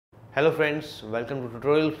Hello friends, welcome to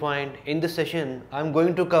Tutorial Find. In this session, I am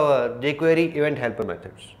going to cover JQuery event helper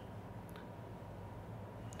methods.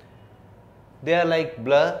 They are like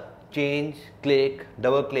blur, change, click,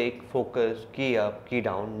 double click, focus, key up, key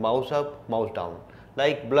down, mouse up, mouse down.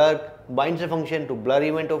 Like blur binds a function to blur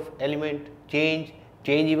event of element, change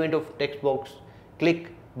event of text box, click,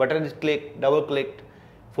 button is clicked, double clicked,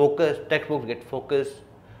 focus, text box get focused,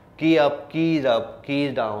 key up, key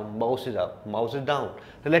is down, mouse is up, mouse is down.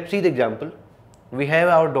 So let's see the example. We have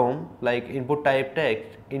our DOM like input type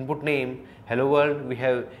text, input name, hello world, we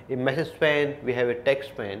have a message span, we have a text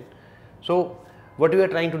span. So what we are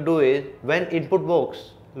trying to do is when input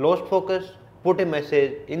box lost focus, put a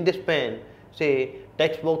message in this span, say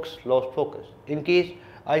text box lost focus. In case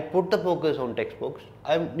I put the focus on text box,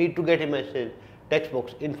 I need to get a message text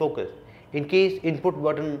box in focus. In case input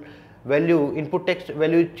button value, input text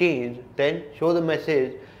value is changed, then show the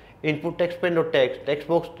message input text span or text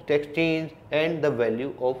box text change and the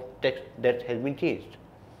value of text that has been changed.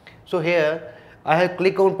 So here I have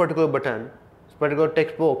clicked on particular button, particular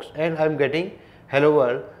text box, and I am getting hello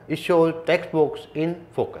world. It shows text box in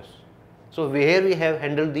focus. So here we have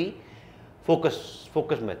handled the focus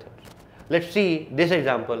method. Let's see this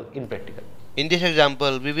example in practical. In this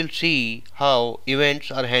example, we will see how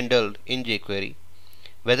events are handled in jQuery,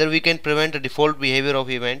 whether we can prevent the default behavior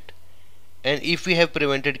of event, and if we have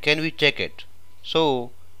prevented, can we check it. So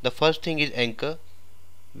the first thing is anchor.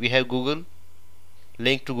 We have Google,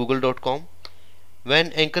 link to google.com.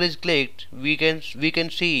 When anchor is clicked, we can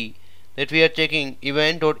see that we are checking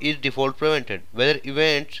event.is default prevented, whether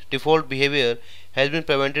event's default behavior has been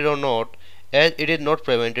prevented or not. As it is not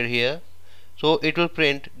prevented here, so it will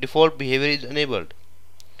print default behavior is enabled.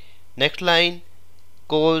 Next line,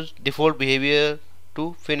 cause default behavior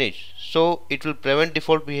to finish, so it will prevent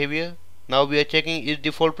default behavior. Now we are checking is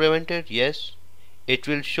default prevented. Yes, it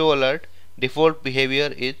will show alert default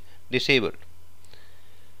behavior is disabled.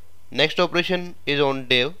 Next operation is on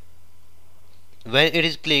div. When it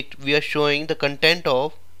is clicked, we are showing the content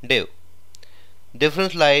of div.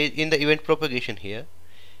 Difference lies in the event propagation here.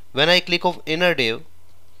 When I click of inner div,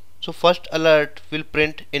 so first alert will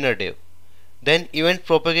print inner div, then event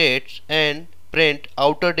propagates and print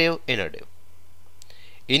outer div, inner div.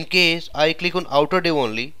 In case I click on outer div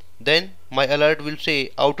only, then my alert will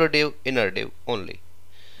say outer div, inner div only.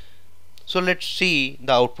 So let's see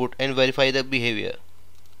the output and verify the behavior.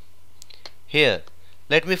 Here,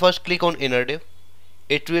 let me first click on inner div.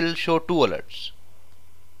 It will show two alerts.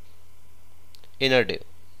 Inner div.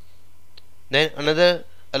 Then another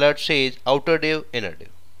alert says outer div, inner div.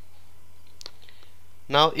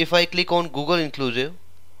 Now if I click on Google inclusive,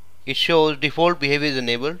 it shows default behavior is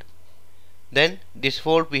enabled, then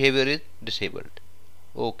default behavior is disabled.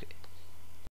 Okay.